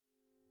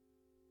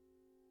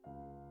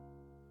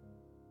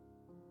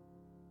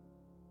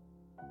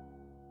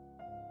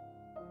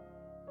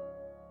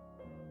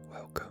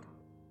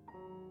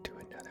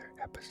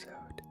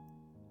episode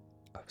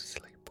of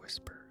Sleep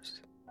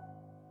Whispers.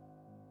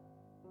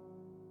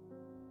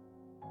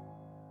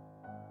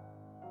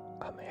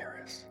 I'm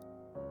Harris,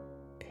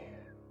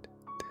 and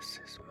this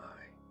is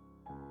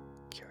my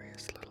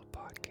curious little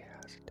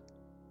podcast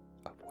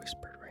of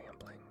whispered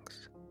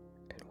ramblings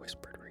and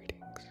whispered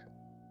readings,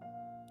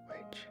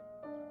 which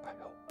I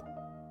hope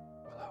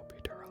will help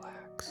you to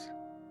relax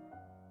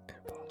and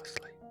fall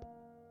asleep.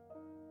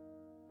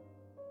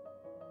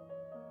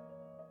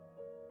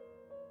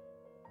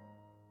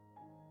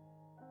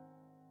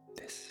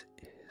 This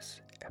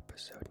is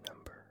episode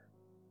number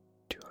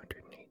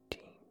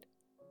 218,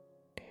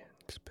 and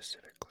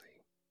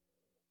specifically,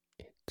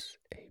 it's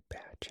a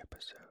batch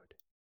episode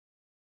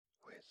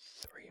with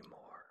 3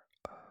 more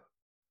of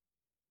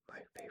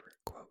my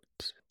favorite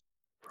quotes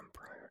from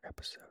prior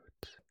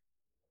episodes.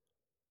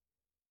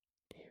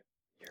 If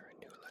you're a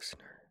new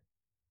listener,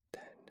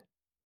 then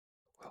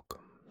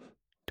welcome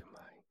to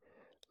my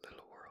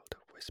little world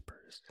of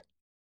whispers.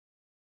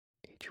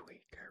 Each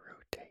week I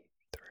rotate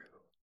through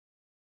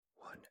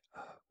one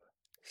of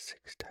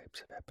 6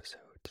 types of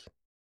episodes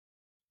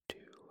to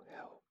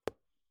help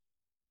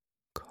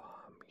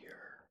calm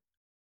your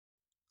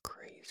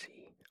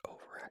crazy,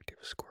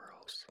 overactive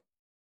squirrels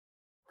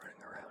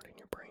running around in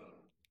your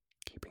brain,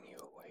 keeping you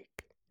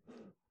awake.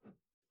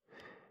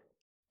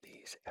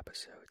 These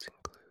episodes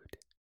include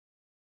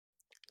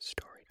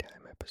story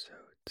time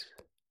episodes,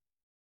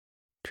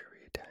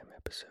 trivia time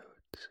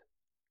episodes,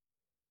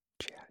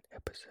 chat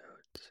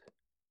episodes,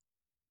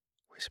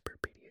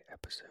 Whisperpedia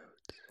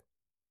episodes,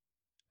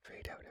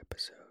 fade out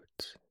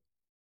episodes,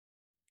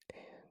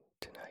 and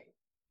tonight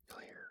you'll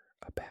hear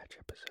a batch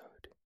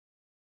episode,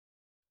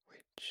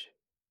 which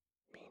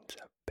means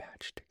I've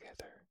batched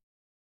together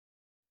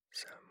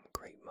some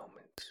great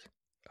moments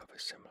of a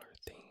similar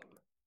theme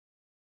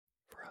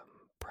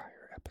from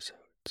prior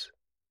episodes.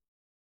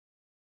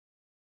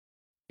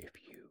 If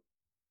you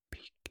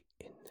peek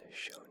in the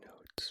show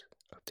notes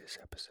of this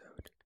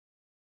episode,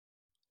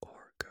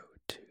 or go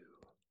to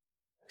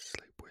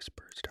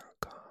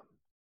sleepwhispers.com,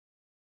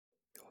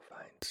 you'll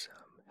find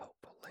some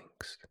helpful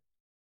links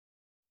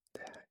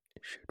that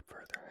should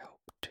further help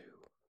to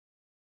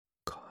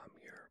calm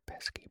your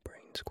pesky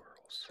brain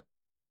squirrels,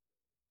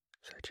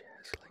 such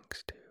as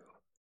links to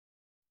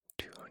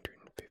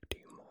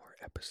 250 more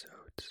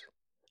episodes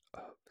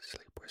of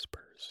Sleep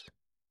Whispers,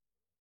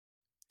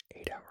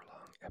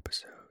 8-hour-long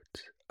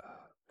episodes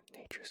of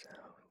nature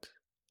sounds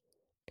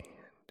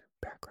and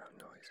background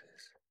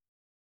noises,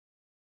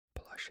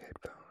 plush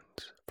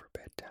headphones for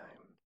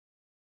bedtime,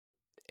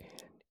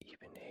 and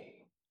even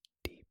a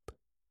deep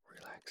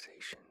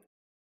relaxation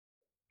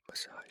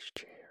massage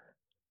chair,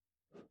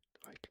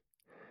 which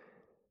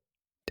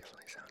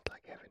definitely sounds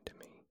like heaven to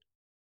me.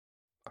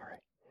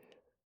 Alright,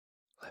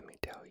 let me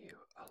tell you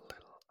a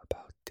little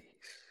about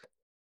these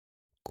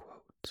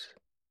quotes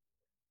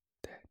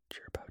that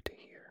you're about to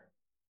hear.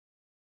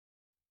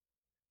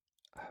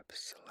 I've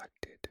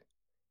selected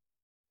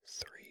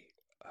 3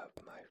 of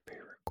my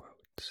favorite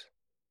quotes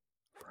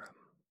from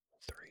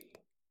 3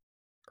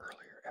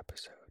 earlier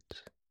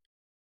episodes,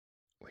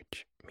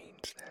 which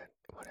means that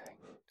what I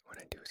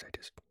do is I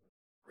just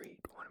read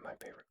one of my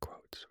favorite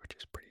quotes, which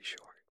is pretty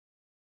short,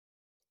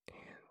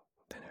 and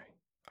then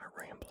I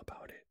ramble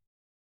about it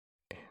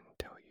and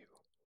tell you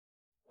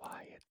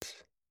why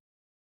it's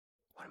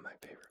one of my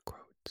favorite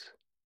quotes.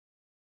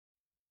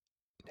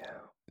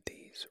 Now,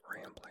 these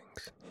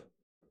ramblings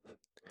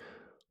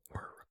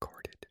were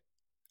recorded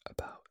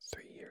about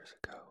 3 years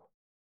ago,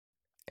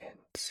 and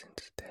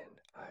since then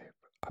I've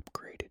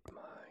upgraded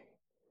my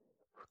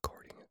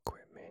recording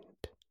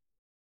equipment,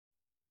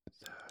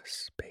 the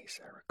space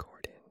I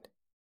record in,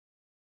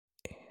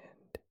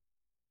 and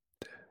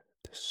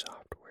the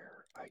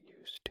software I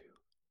use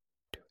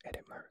to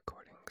edit my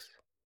recordings.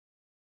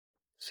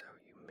 So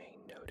you may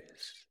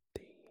notice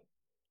the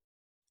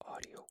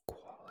audio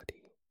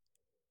quality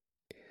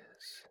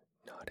is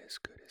not as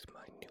good as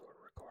my newer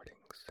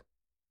recordings.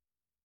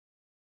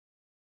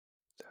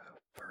 The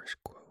first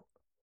quote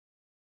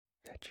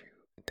that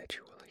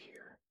you will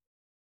hear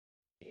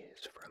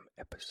is from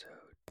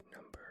episode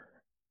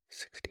number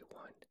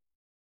 61,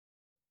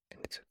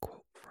 and it's a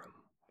quote from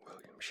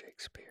William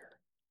Shakespeare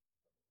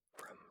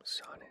from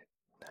Sonnet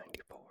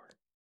 94.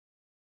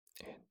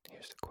 And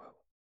here's the quote.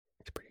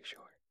 It's pretty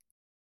short.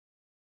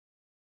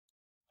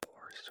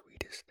 For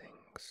sweetest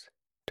things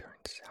turn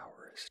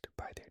sourest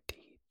by their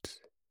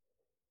deeds.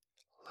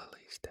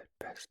 Lilies that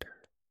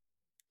fester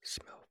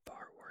smell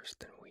far worse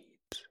than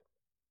weeds.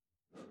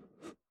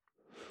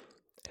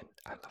 And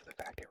I love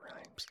the fact it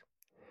rhymes.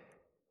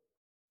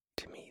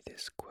 To me,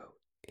 this quote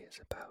is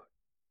about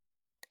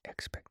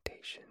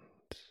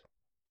expectations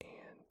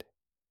and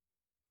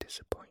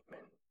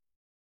disappointment.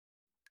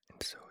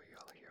 And so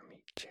you'll hear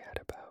me chat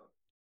about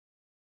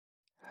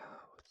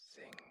how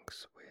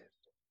things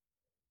with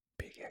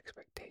big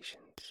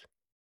expectations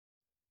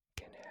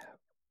can have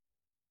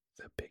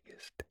the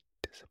biggest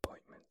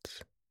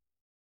disappointments.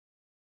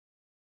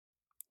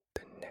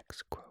 The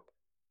next quote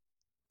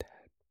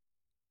that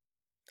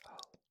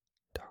I'll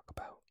talk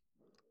about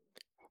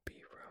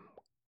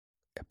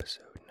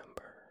episode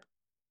number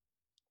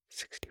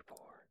 64.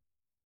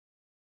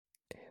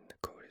 And the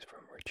quote is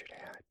from Richard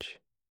Hatch.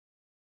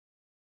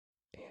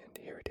 And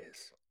here it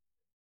is.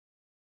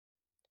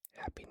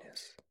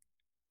 Happiness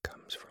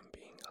comes from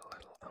being a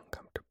little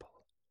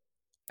uncomfortable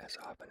as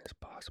often as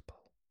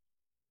possible,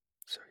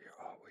 so you're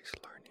always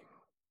learning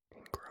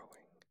and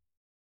growing.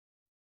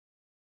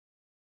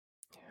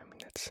 Yeah, I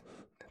mean, that's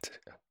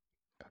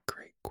a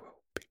great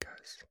quote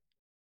because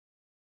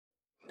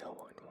no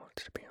one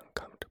wants to be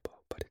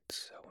uncomfortable, but it's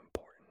so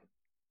important.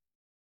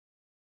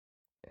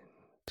 And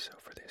so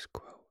for this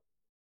quote,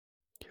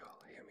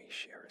 you'll hear me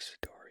share a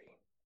story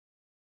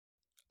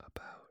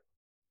about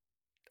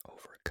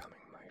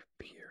overcoming my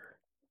fear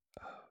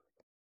of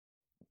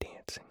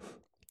dancing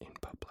in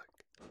public.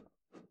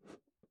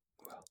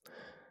 Well,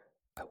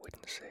 I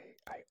wouldn't say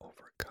I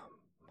overcome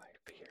my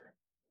fear,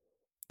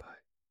 but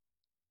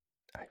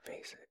I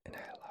face it and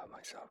I allow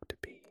myself to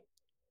be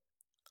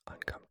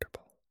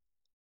uncomfortable.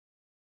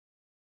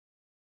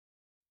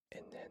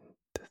 And then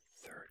the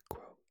third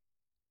quote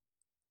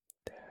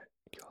that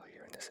you'll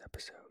hear in this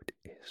episode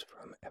is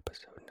from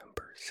episode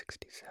number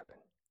 67.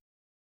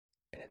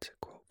 And it's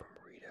a quote from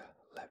Rita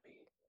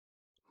Levi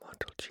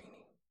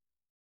Montalcini.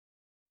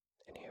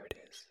 And here it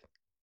is.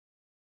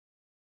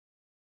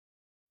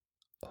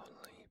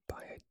 Only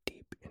by a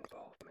deep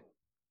involvement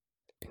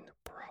in the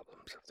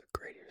problems of the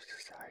greater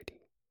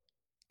society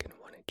can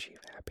one achieve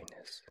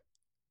happiness,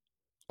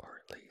 or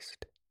at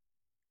least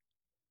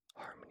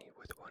harmony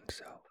with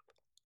oneself.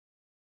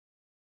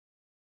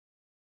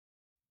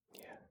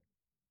 Yeah,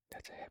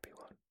 that's a heavy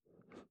one.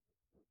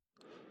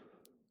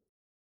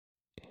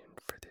 And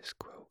for this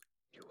quote,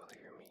 you will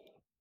hear me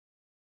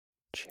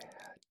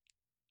chat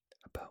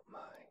about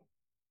my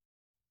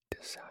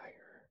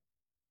desire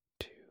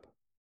to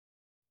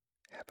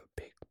have a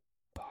big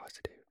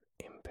positive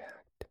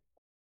impact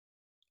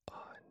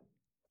on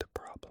the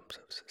problems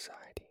of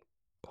society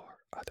or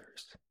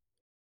others.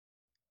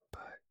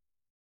 But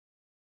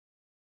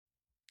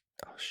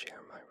I'll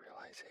share my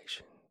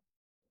realization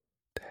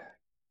that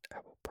I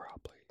will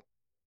probably,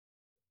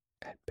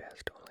 at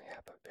best, only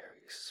have a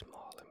very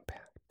small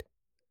impact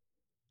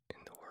in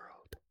the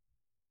world,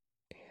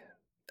 and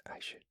I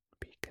should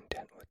be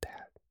content with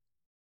that.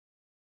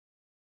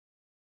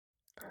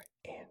 Alright,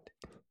 and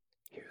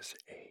here's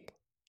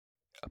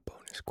a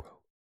bonus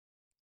quote.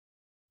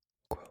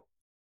 Quote,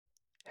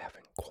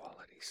 having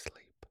quality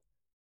sleep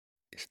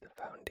is the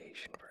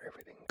foundation for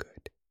everything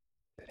good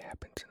that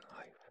happens in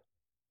life.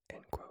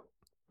 End quote.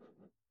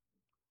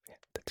 Yeah,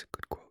 that's a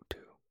good quote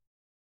too.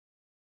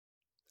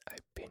 I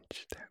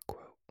pinched that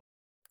quote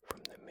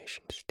from the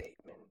mission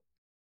statement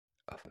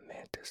of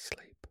Mantis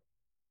Sleep,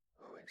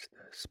 who is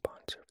the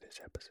sponsor of this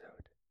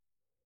episode.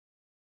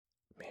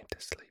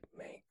 Mantis Sleep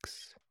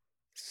makes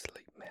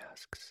sleep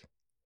masks,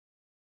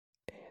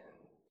 and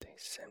they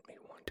sent me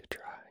one to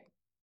try.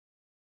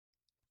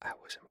 I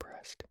was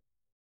impressed.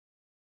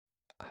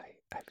 I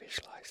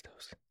visualized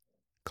those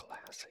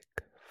classic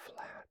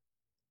flat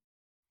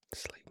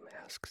sleep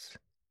masks,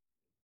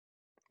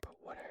 but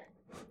what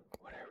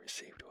I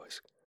received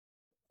was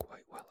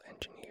quite well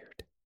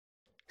engineered.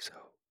 So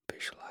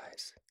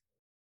visualize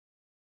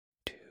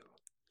 2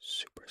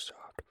 super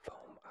soft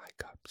foam eye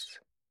cups,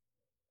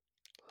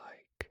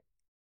 like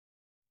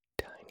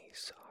tiny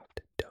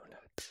soft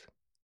donuts.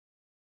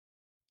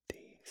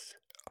 These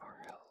are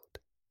held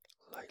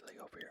lightly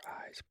over your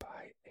eyes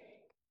by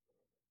a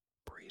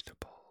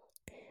breathable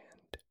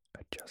and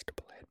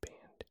adjustable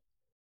headband.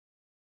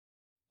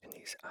 And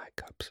these eye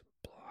cups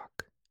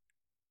block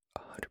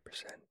 100%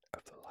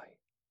 of the light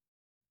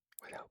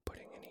without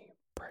putting any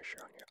pressure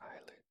on your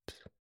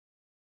eyelids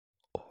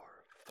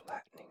or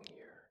flattening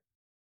your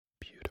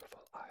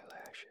beautiful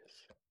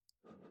eyelashes.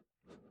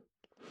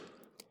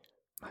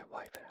 My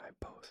wife and I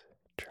both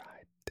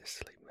tried this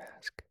sleep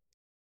mask,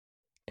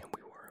 and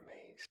we were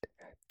amazed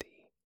at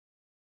the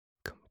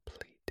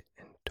complete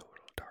and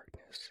total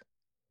darkness,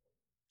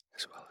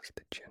 as well as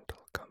the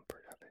gentle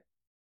comfort of it.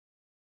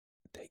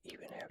 They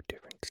even have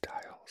different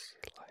styles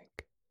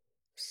like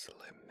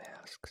slim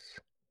masks,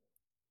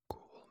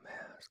 cool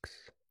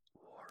masks,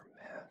 warm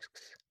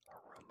masks,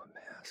 aroma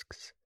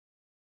masks,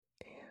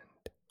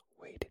 and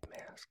weighted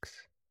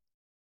masks.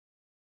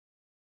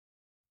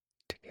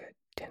 To get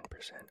 10%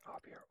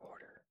 off your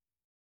order,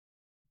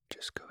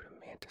 just go to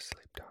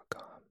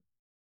mantasleep.com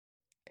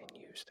and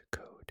use the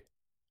code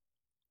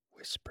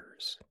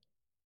WHISPERS.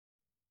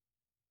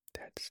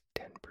 That's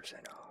 10%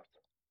 off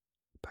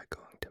by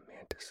going to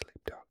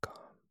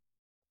mantasleep.com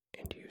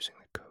and using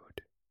the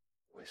code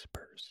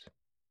WHISPERS.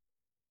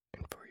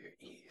 And for your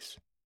ease,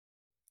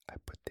 I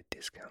put the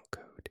discount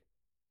code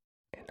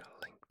and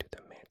a link to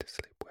the Mantis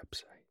Sleep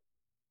website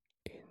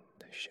in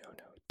the show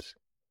notes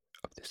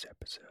of this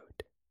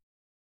episode.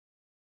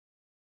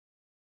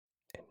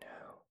 And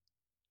now,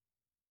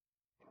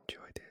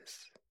 enjoy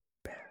this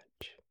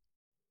batch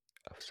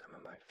of some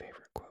of my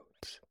favorite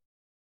quotes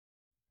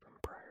from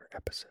prior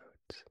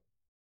episodes.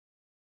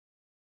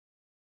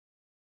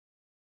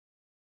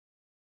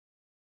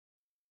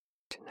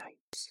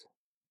 Tonight's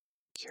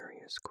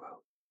curious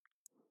quote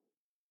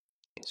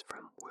is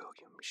from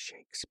William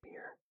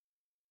Shakespeare,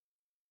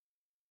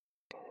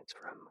 and it's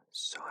from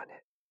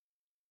Sonnet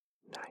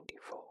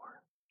 94.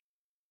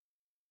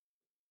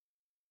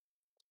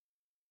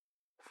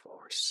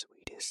 For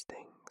sweetest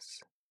things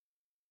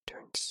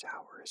turn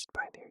sourest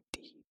by their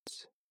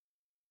deeds.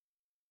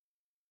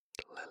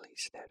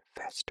 Lilies that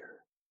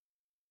fester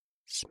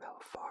smell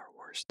far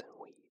worse than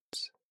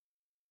weeds.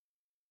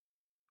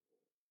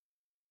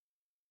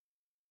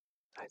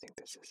 I think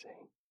this is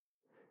a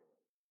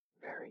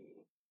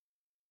very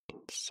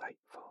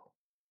insightful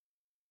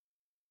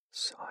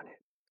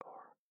sonnet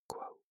or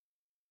quote.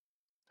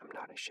 I'm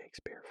not a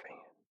Shakespeare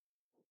fan,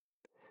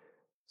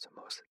 so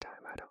most of the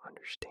time I don't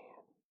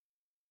understand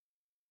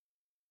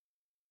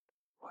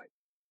what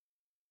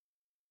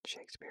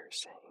Shakespeare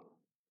is saying,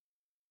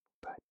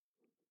 but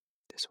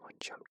this one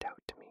jumped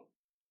out to me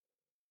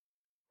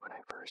when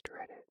I first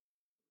read it,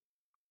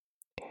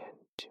 and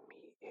to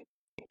me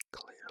it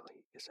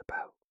clearly is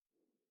about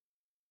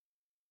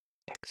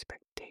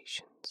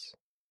expectations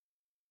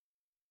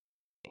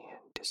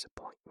and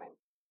disappointment.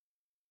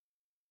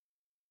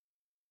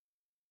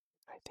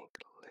 I think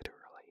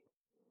literally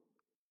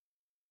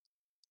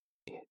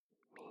it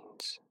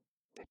means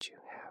that you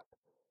have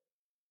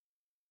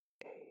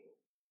a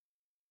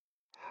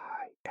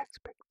high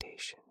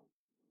expectation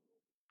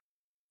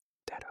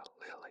that a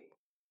lily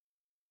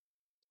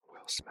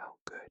will smell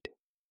good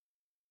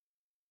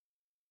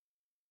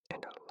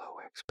and a low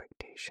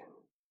expectation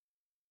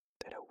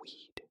that a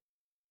weed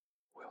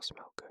will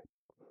smell good.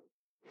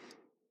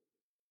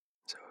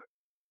 So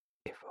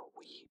if a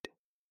weed,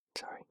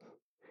 sorry,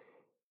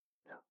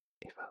 no,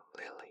 if a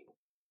lily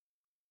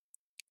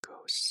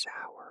goes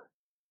sour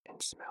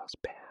and smells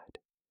bad,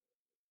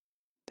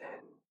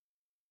 then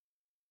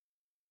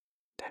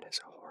that is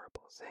a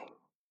horrible thing.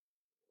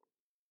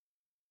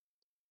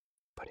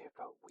 But if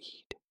a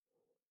weed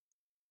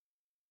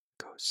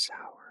goes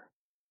sour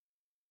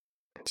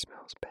and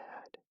smells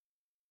bad,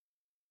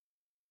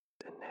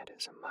 then that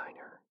is a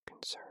minor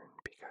concern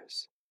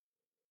because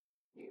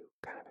you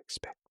kind of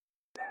expect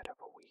that of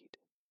a weed.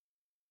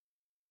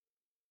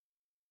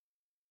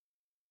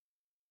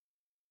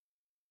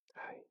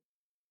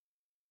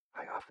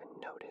 I often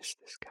notice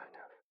this kind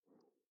of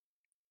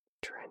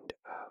trend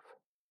of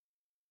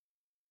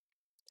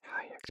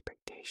high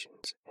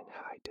expectations and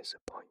high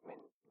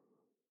disappointment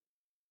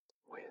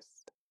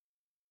with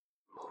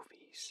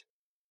movies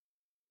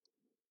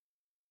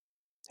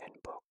and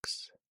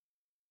books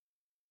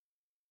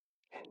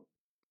and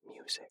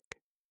music.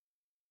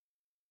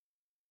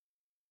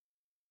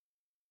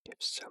 If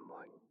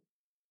someone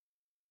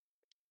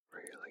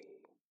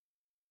really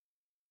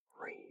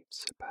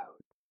raves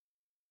about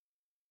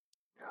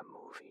a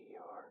movie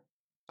or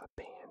a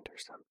band or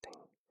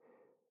something,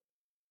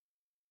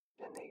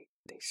 then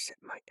they set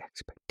my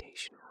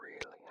expectation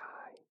really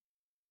high.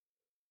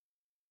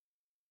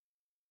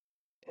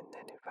 And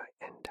then if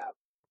I end up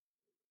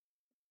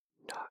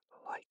not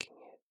liking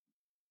it,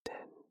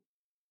 then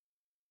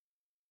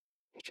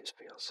it just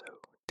feels so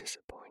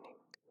disappointing.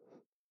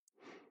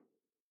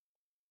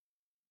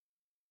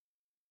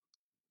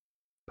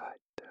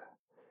 But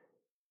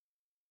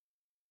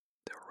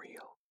the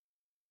real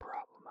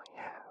problem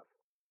I have,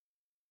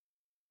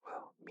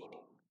 well,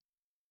 meaning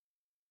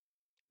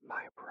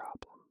my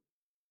problem,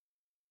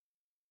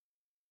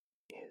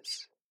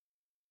 is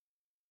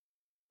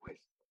with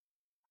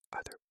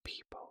other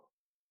people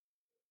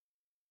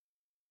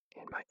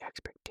and my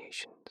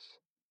expectations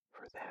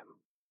for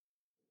them.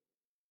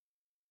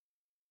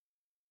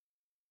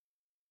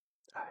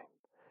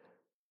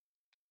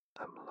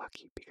 I'm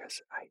lucky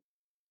because I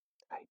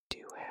do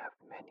have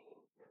many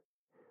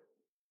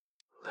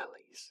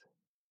lilies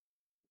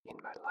in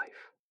my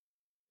life,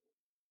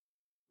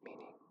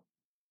 meaning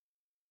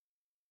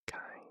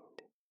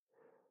kind,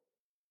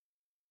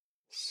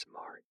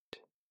 smart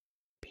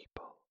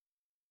people,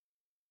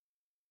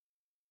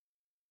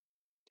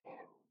 and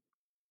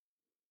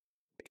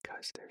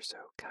because they're so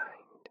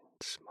kind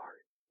and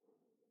smart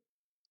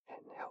and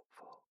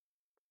helpful,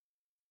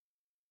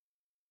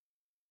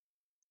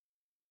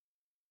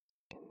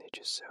 and they're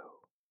just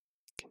so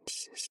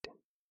consistent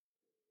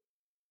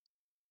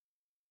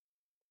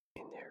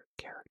in their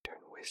character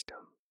and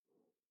wisdom,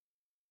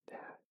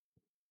 that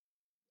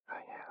I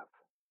have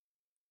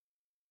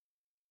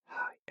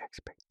high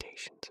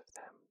expectations of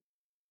them.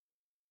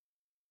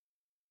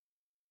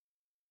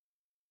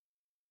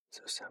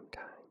 So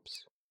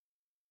sometimes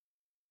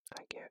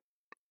I get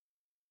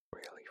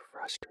really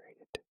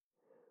frustrated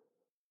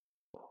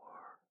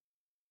or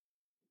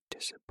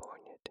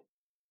disappointed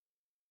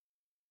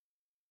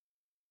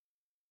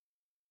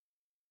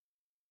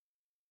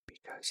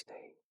because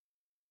they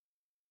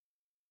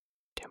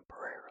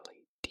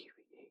temporarily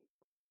deviate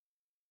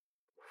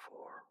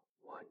for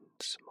one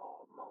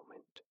small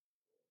moment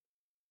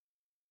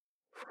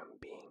from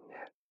being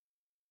that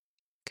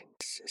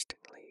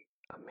consistently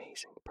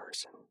amazing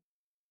person.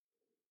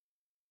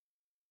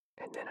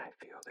 And then I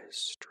feel this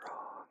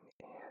strong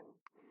and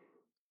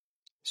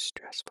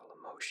stressful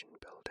emotion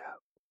build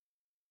up.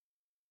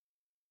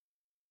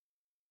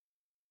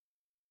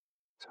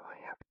 So I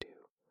have to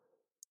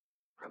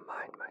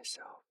remind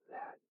myself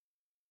that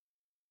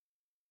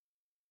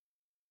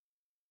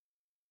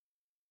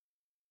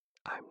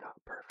I'm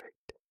not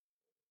perfect,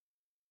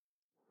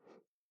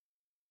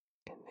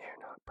 and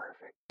they're not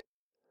perfect.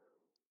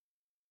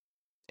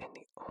 And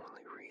the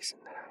only reason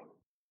that I'm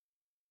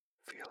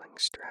feeling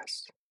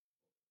stress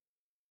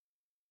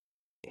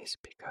is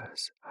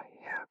because I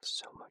have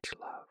so much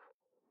love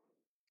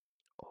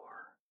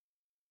or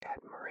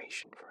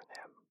admiration for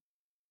them.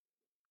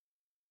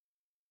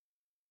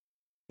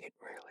 It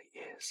really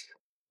is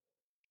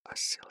a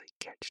silly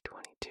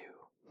catch-22,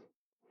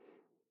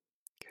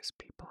 because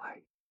people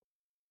I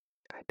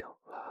don't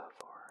love,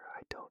 or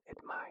I don't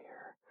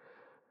admire,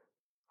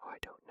 or I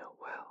don't know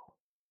well,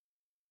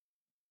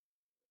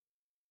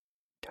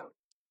 don't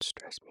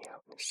stress me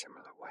out in a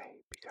similar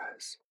way,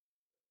 because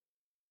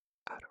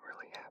I don't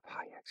really have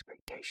high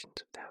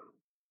expectations of them.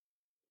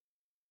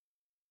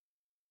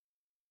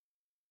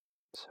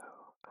 So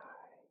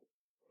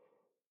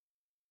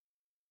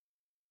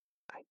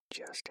I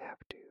just have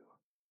to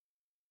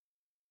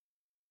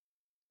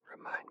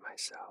remind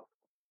myself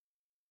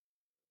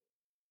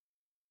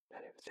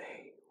that if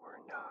they were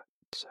not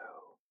so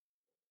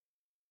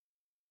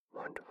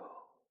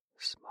wonderful,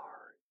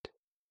 smart,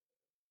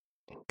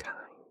 and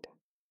kind,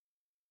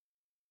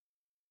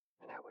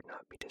 then I would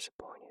not be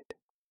disappointed.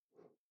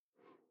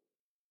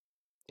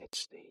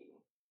 It's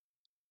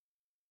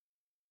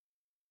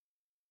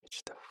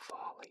the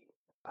folly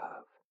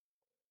of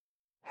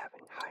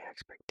having high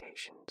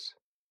expectations.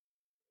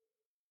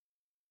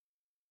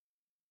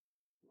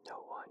 No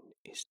one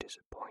is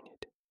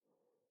disappointed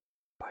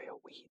by a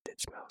weed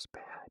that smells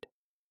bad,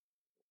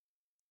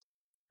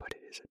 but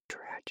it is a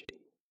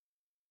tragedy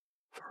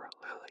for a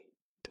lily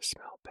to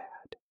smell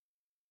bad.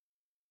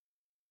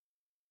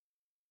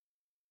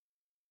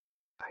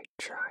 I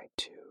try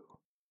to,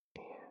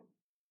 and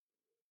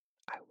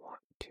I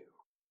want to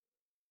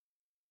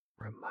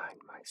remind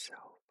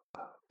myself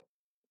of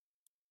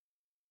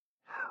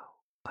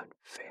how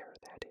unfair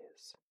that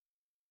is.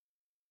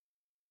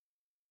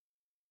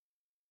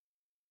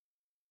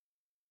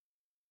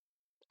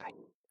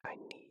 I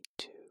need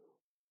to,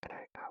 and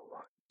I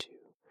want to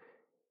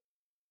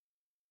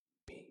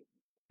be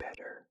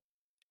better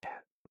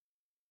at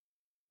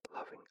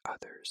loving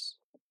others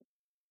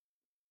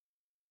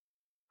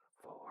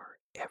for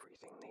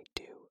everything they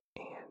do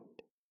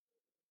and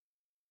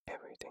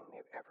everything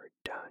they've ever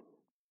done,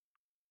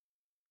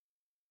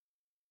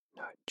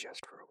 not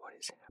just for what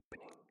is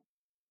happening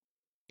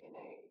in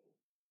a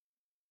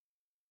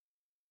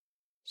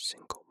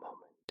single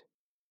moment.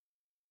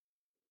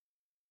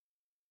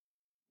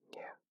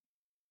 Yeah.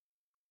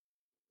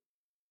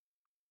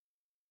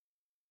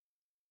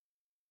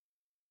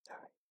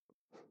 Alright.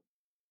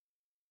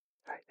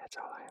 Alright, that's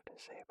all I have to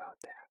say about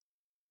that.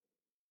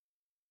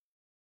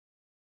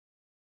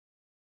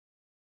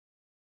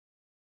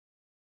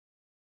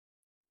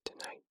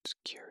 Tonight's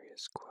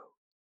curious quote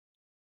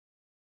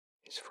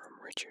is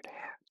from Richard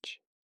Hatch.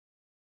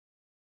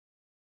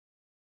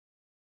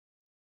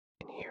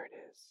 And here it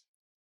is.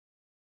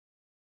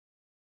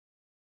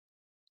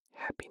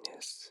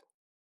 Happiness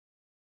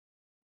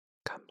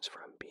comes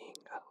from being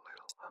a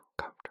little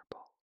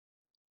uncomfortable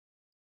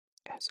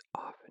as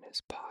often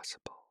as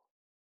possible.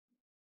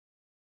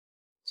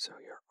 So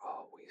you're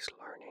always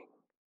learning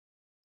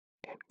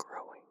and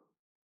growing.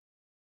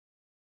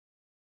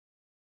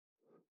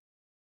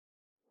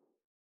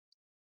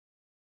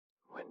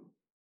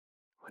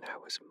 When I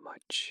was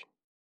much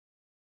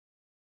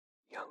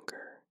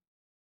younger,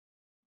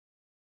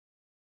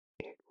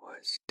 it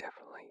was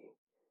definitely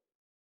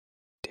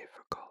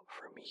difficult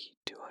for me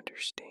to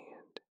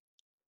understand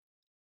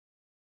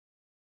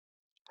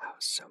how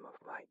some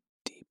of my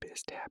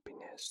deepest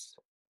happiness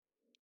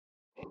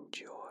and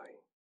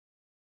joy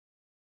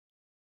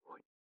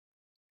would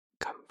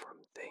come from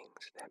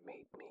things that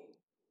made me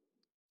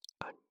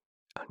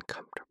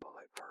uncomfortable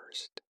at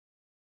first.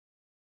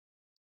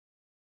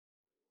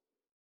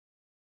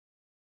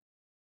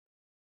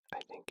 I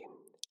think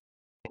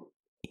an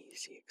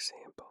easy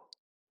example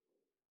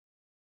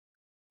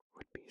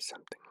would be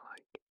something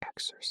like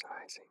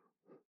exercising.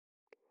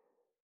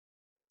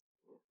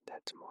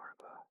 That's more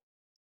of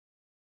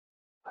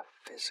a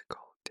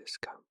physical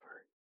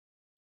discomfort.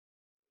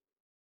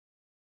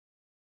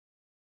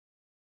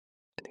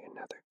 I think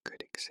another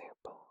good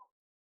example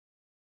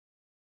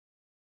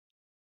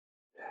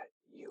that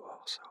you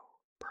also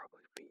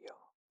probably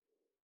feel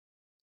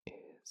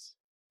is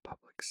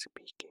public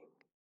speaking.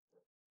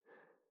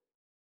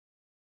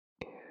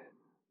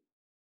 And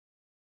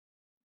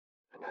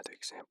another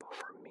example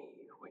for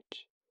me,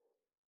 which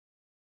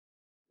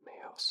may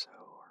also,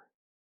 or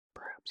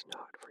perhaps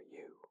not for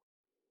you,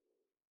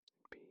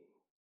 would be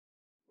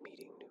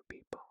meeting new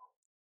people.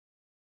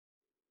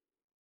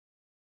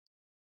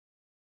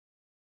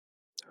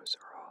 Those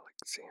are all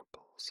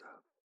examples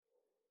of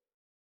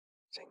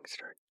things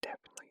that are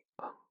definitely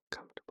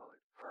uncomfortable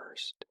at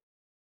first,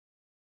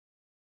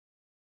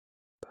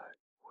 but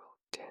will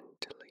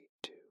tend to lead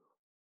to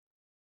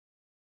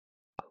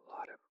a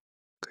lot of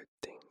good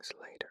things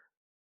later.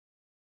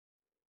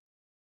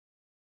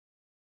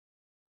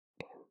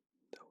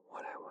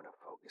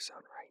 focus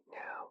on right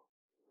now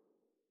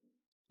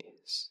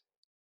is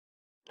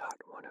not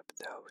one of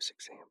those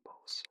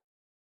examples,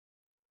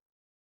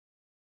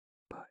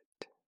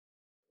 but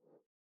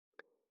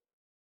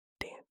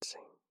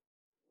dancing.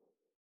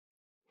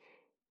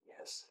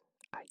 Yes,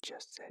 I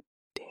just said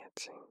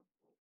dancing.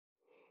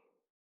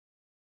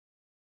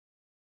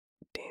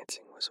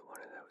 Dancing was one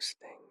of those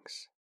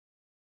things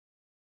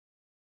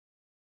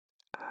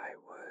I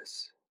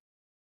was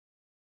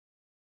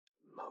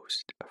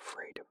most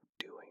afraid of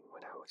doing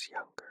when I was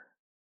younger,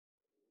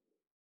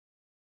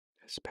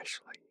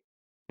 especially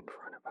in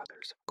front of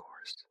others, of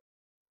course.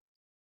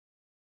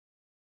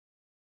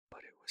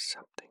 But it was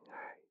something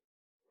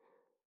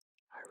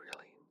I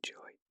really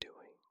enjoyed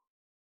doing.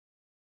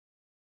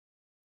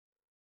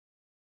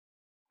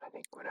 I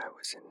think when I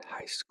was in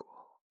high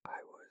school,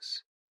 I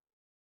was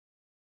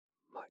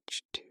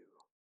much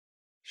too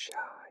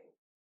shy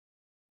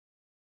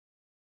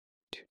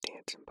to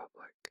dance in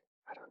public.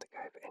 I don't think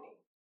I have any.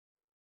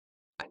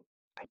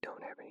 I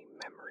don't have any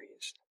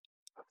memories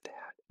of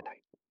that, and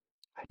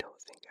I don't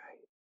think I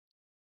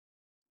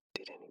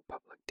did any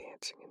public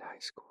dancing in high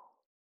school.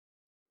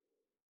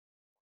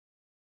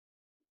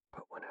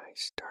 But when I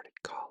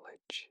started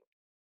college,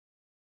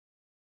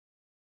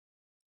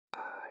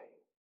 I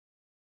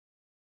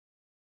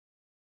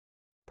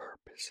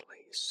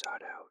purposely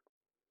sought out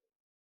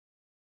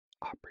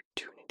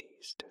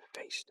opportunities to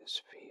face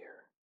this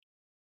fear.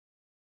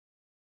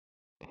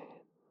 And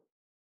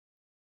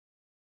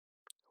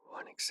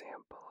one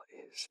example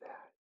is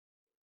that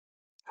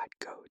I'd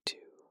go to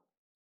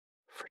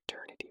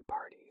fraternity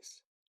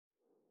parties,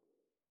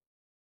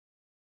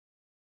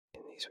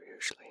 and these were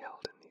usually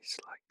held in these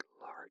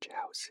large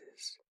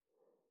houses,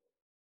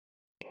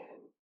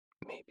 and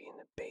maybe in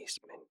the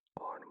basement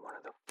or on one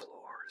of the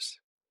floors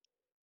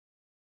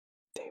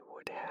they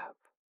would have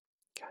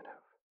kind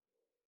of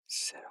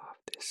set off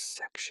this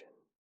section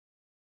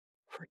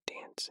for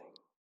dancing,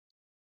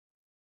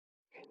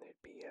 and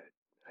there'd be a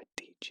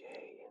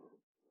DJ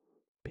and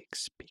big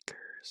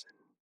speakers in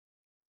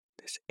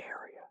this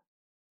area.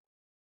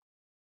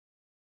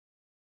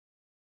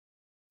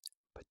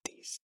 But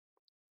these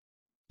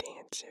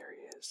dance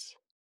areas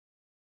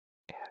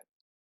at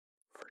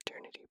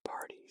fraternity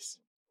parties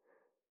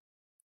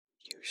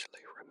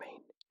usually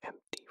remain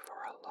empty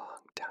for a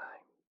long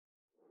time,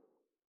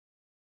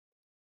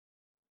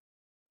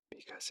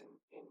 because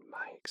in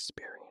my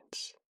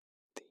experience,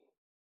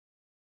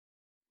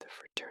 the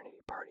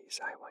fraternity parties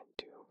I went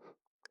to,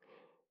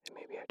 and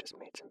maybe I just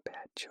made some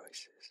bad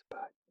choices,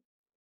 but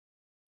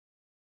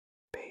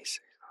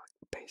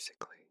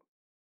basically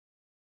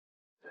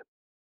the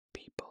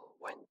people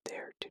went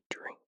there to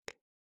drink,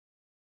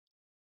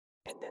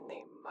 and then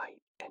they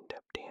might end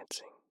up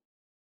dancing.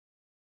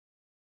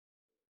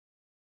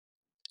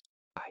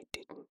 I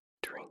didn't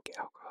drink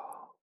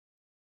alcohol,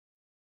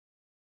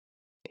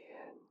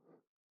 and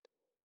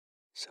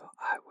so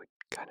I would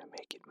kind of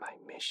make it my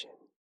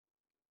mission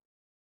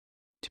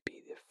to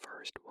be the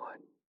first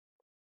one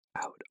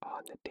out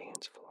on the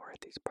dance floor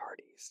at these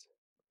parties.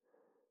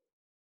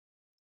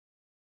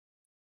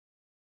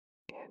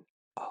 And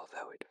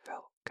although it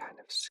felt kind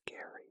of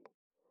scary,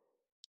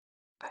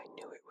 I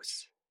knew it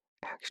was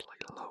actually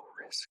low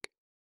risk,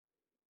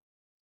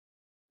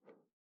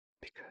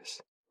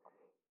 because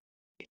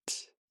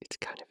it's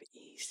kind of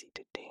easy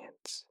to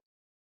dance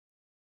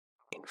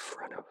in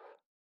front of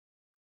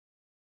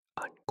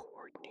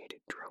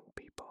uncoordinated drunk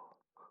people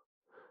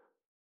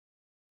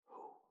who,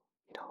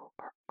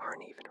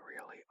 aren't even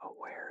really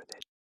aware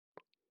that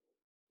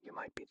you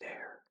might be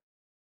there.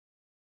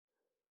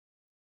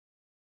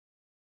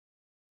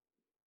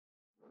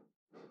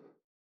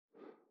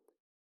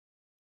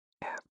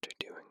 After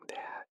doing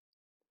that,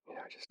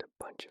 just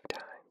a bunch of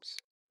times,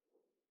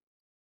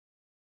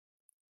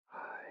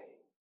 I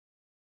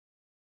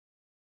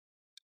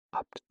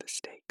upped the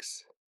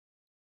stakes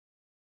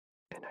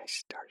and I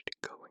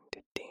started going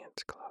to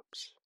dance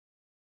clubs.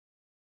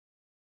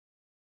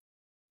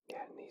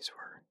 Yeah, and these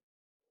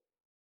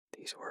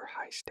were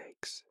high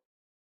stakes,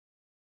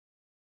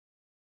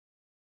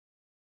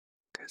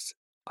 because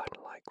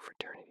unlike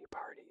fraternity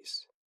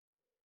parties,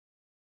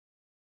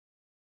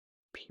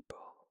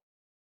 people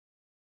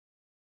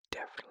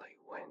definitely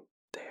went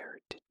there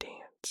to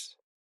dance,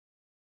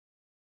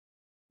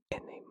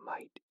 and they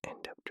might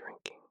end up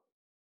drinking.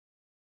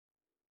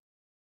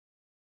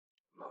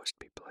 Most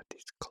people at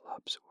these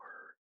clubs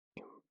were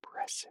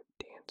impressive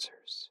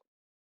dancers,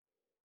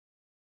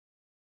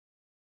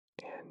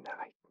 and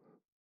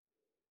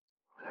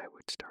when I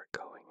would start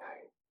going,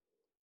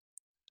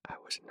 I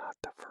was not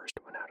the first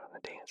one out on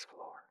the dance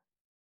floor.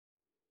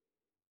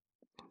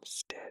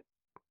 Instead,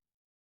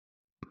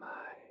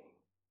 my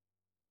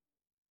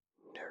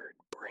nerd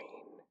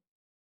brain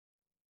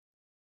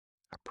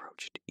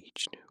approached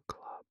each new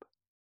club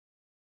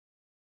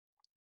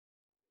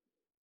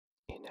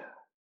in a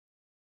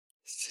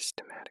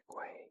systematic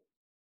way.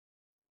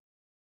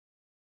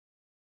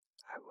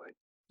 I would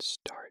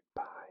start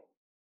by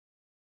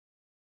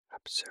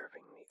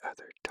observing the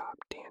other top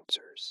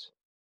dancers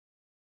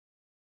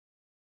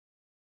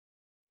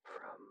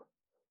from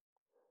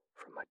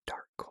a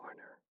dark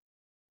corner,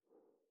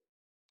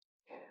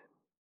 and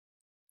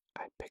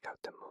I'd pick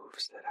out the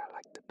moves that I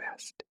liked the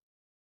best,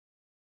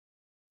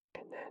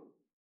 and then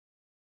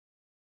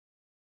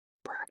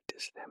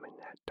practice them in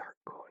that dark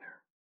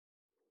corner.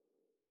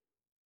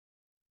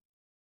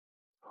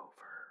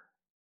 Over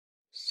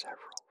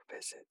several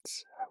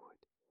visits, I would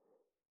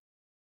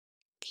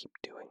keep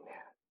doing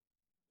that,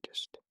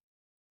 just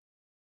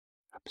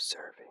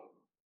observing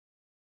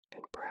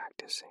and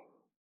practicing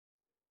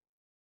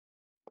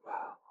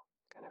while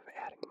kind of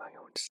adding my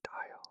own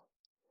style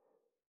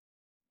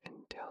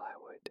until I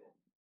would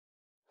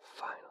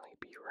finally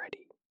be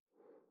ready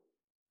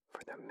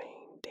for the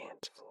main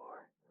dance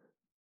floor.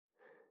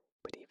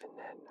 But even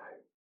then,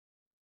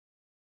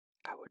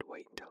 I would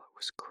wait until it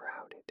was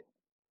crowded,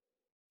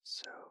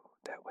 so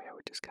that way I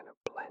would just kind of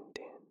blend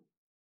in.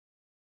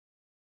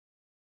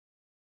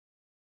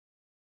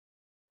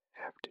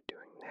 After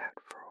doing that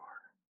for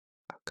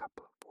a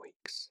couple of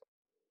weeks,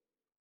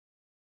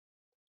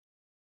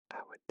 I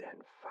would then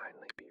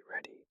finally be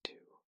ready to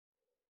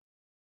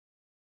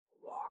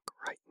walk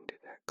right into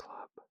that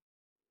club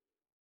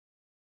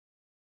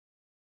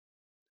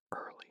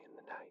early in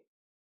the night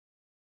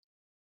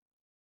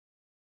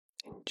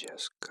and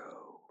just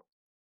go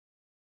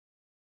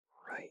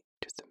right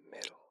to the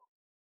middle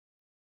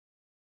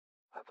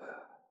of a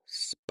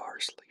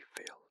sparsely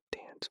filled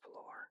dance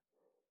floor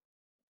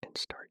and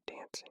start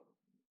dancing.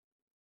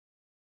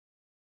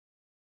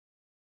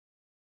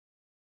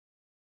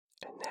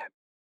 And that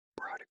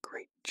brought a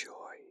great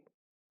joy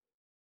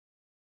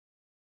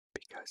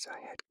because I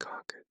had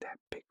conquered that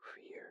big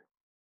fear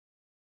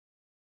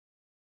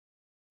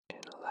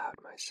and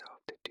allowed myself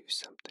to do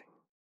something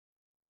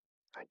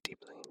I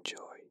deeply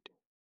enjoyed,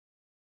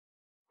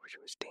 which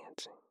was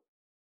dancing.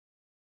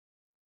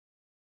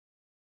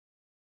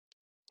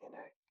 And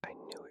I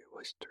knew it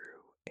was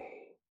through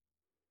a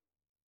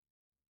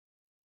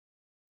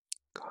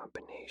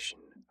combination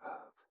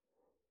of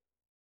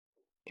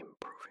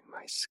improving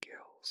my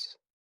skills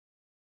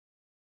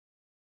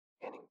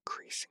and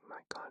increasing my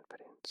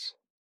confidence.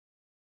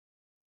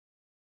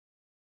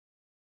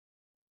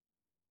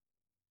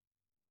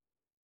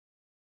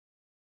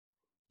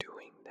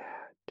 Doing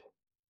that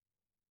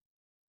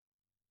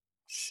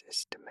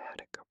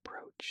systematic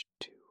approach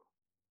to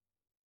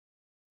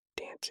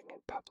dancing in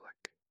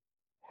public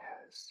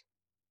has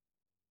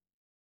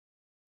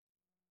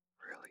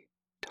really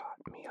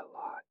taught me a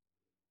lot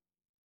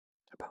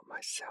about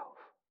myself.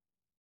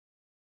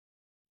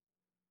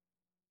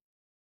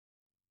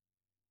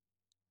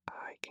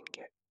 I can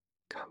get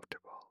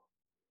comfortable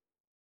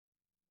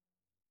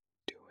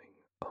doing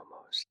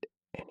almost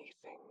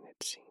anything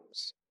that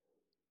seems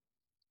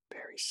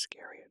very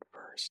scary at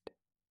first.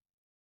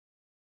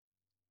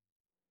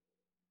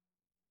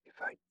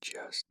 If I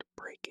just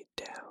break it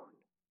down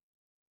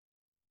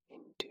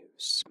into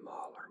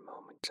smaller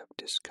moments of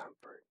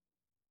discomfort,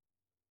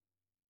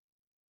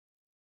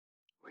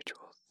 which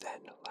will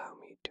then allow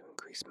me to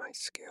increase my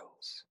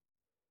skills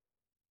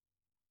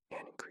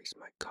and increase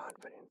my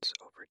confidence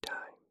over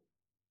time.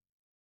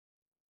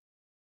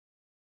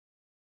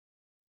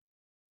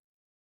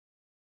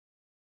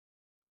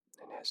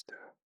 And as the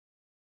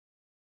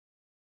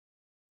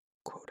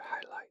quote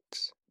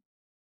highlights,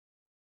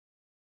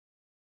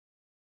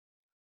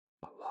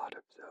 a lot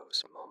of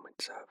those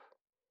moments of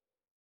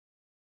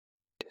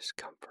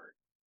discomfort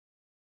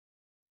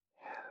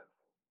have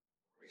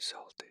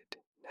resulted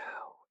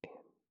now in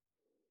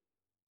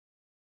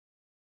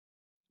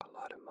a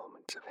lot of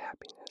moments of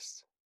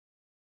happiness.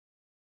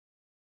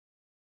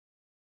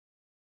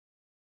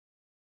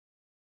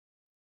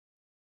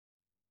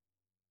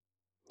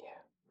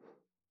 Yeah.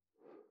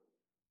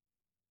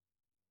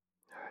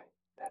 Alright,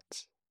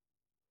 that's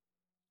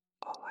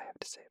all I have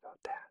to say about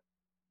that.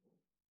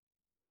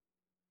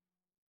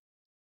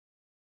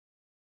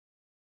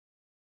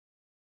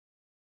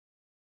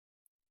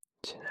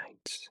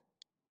 Tonight's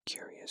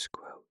curious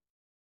quote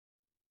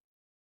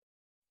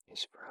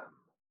is from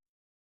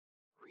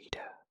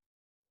Rita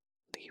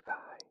Levi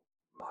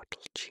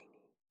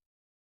Montalcini.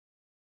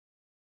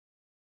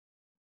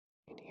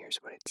 And here's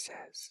what it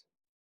says.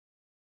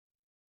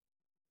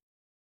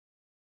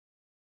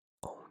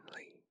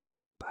 Only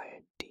by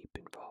a deep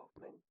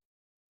involvement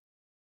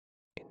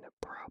in the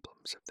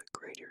problems of the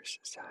greater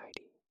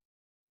society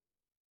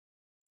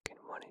can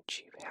one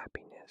achieve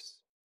happiness,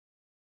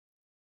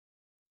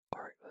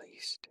 or at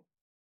least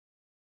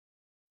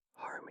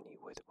harmony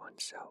with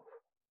oneself.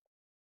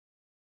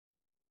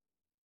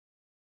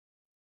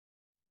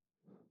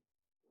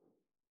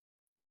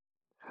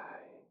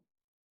 I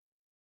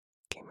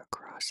came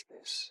across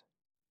this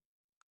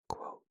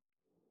quote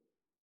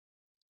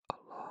a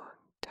long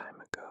time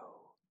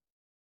ago,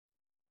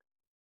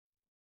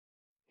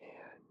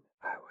 and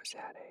I was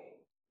at a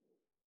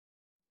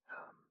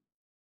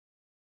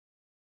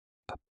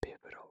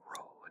pivotal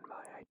role in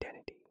my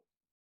identity.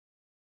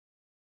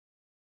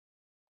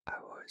 I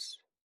was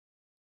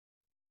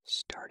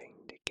starting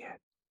to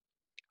get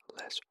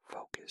less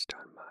focused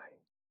on my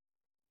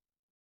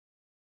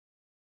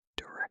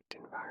direct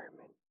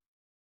environment,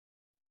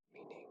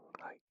 meaning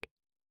like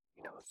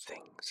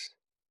things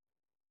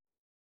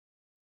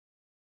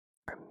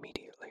are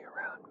immediately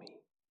around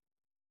me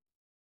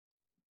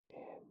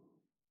and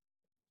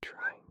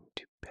trying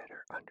to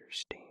better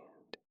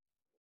understand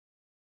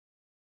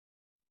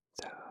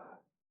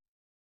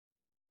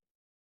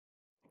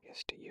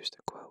to use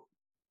the quote,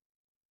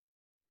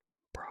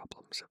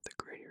 problems of the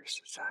greater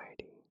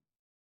society.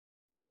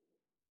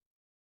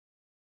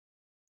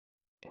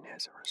 And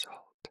as a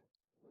result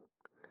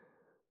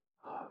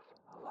of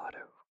a lot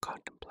of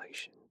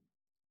contemplation,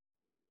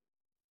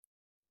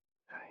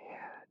 I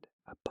had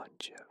a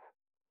bunch of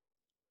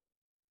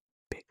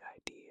big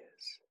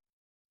ideas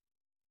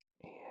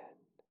and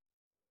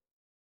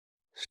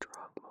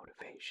strong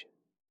motivation.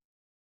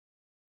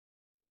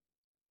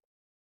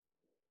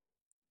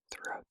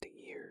 Throughout the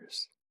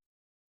years,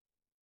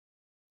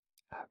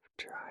 I've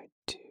tried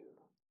to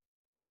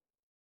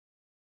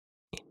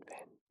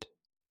invent,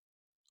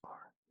 or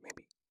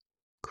maybe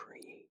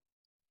create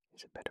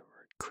is a better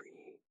word,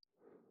 create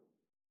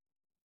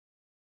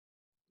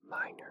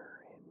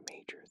minor and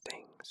major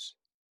things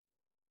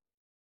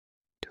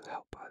to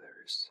help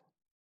others.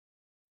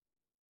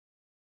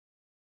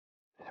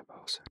 And I've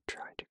also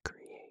tried to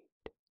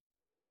create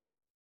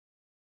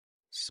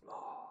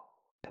small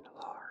and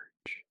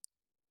large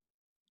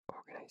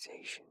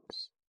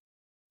organizations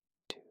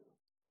to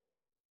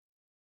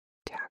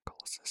tackle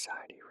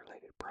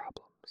society-related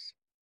problems.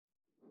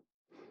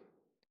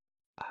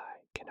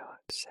 I cannot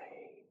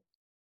say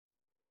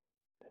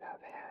that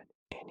I've had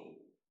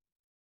any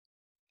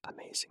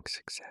amazing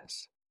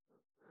success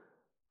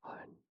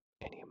on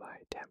any of my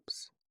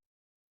attempts.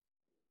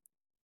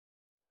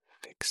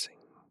 Fixing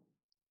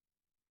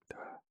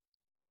the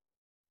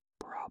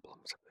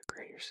problems of the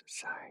greater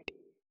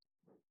society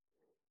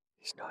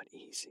is not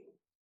easy,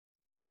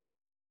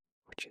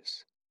 which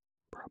is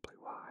probably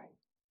why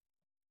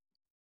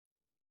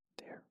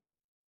they're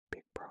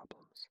big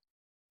problems.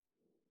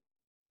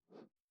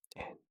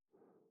 And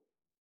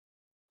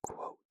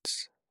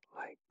quotes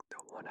like the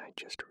one I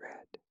just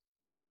read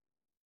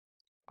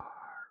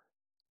are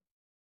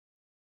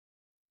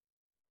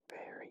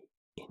very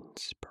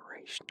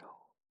inspirational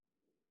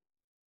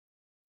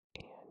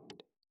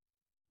and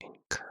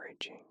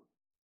encouraging,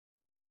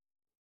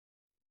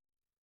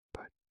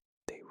 but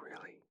they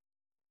really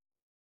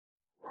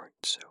weren't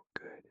so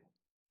good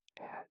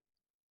at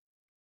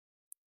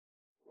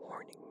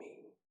warning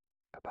me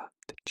about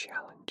the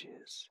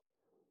challenges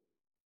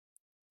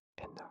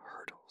and the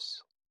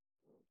hurdles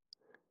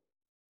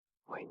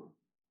when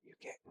you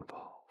get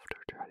involved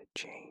or try to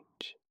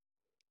change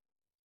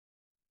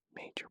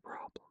major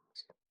problems.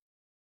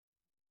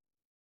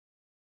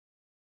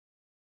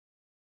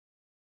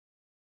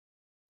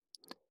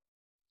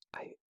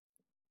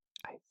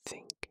 I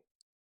think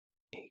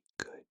a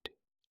good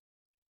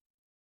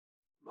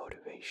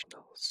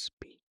motivational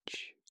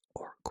speech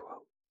or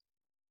quote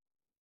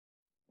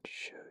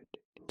should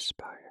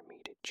inspire me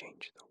to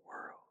change the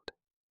world,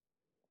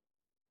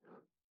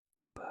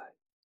 but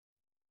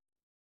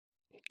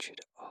it should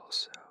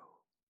also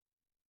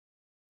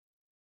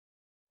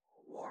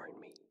warn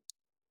me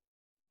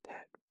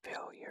that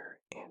failure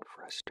and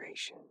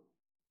frustration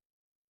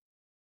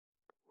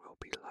will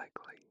be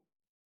likely.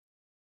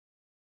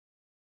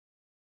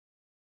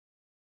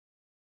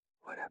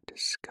 What I've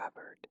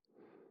discovered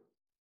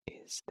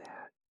is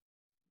that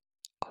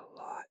a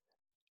lot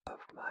of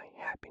my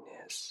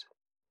happiness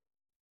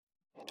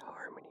and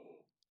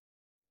harmony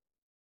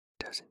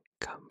doesn't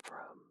come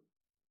from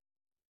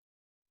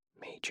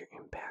major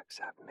impacts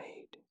I've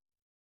made,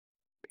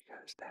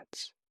 because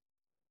that's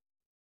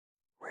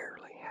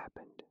rarely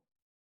happened,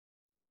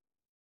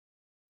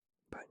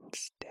 but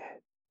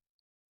instead,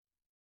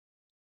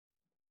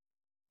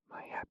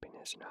 my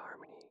happiness and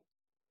harmony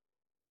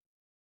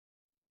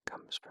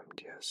comes from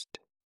just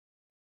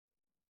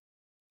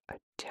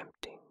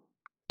attempting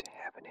to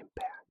have an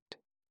impact,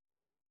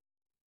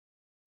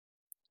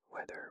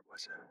 whether it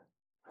was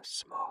a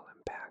small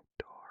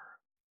impact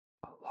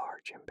or a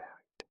large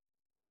impact.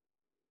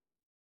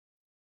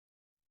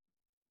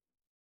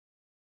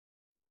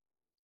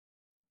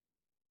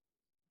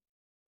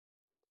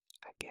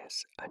 I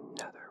guess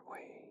another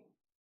way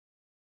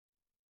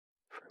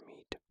for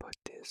me to put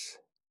this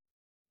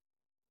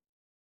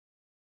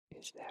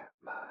is that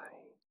my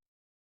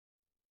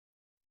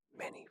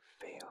many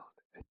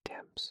failed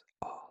attempts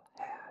all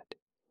had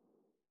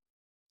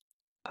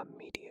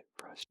immediate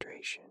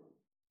frustration,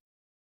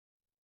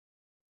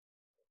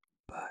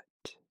 but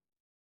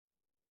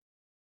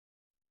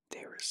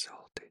they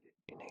resulted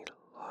in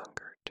a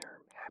longer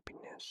term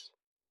happiness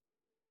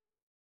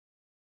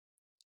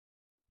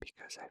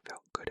because I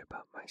felt good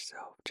about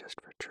myself just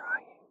for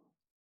trying.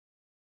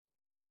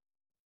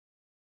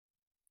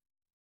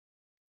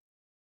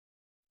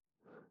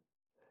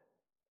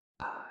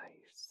 I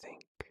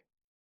think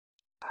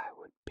I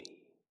would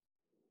be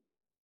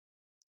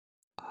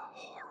a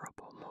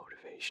horrible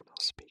motivational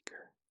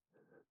speaker,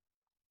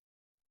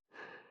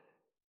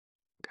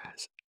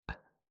 because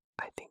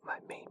I think my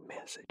main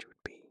message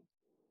would be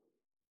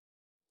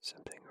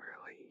something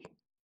really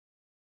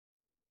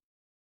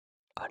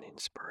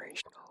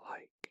uninspirational,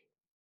 like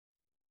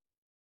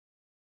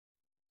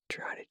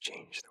try to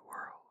change the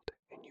world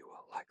and you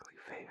will likely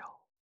fail.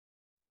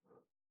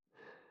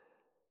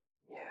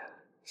 Yeah,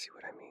 see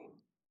what I mean?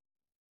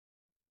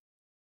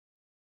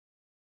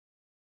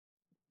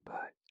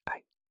 But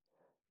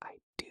I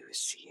do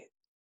see it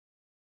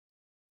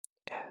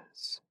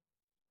as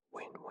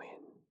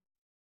win-win.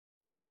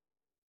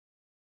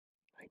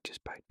 Like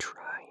just by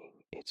trying,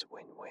 it's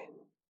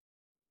win-win.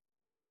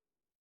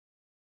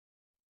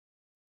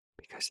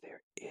 Because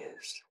there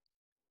is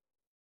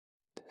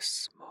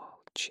this small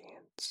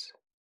chance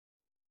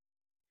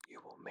you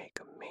will make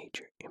a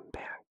major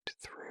impact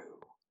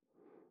through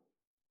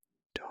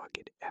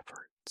dogged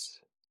efforts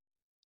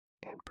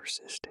and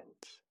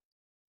persistence.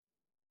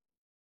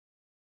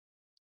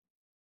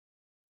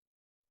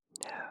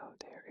 Now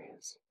there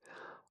is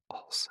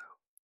also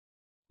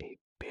a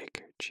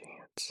bigger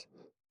chance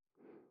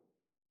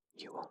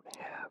you won't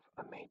have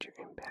a major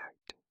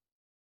impact,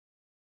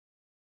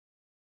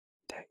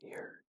 that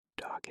your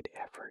dogged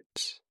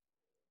efforts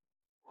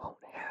won't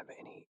have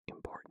any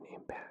important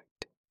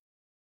impact.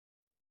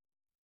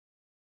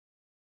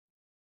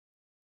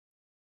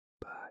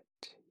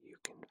 But you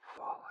can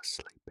fall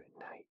asleep at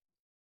night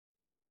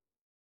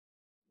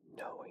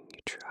knowing you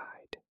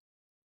tried.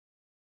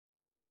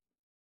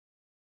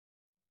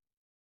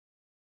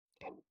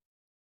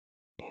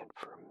 And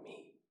for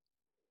me,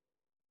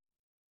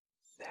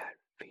 that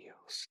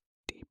feels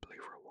deeply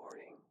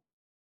rewarding.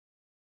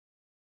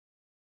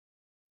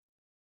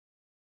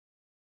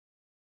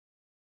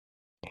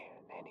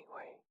 And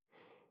anyway,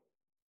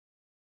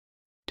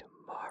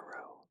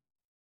 tomorrow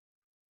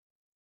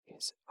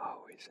is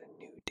always a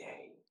new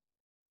day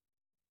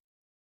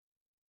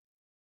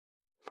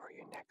for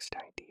your next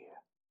idea.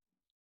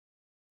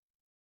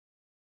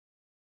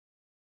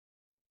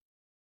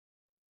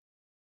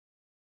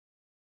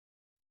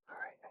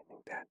 Alright, I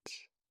think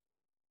that's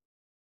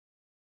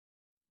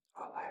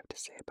all I have to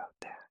say about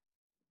that.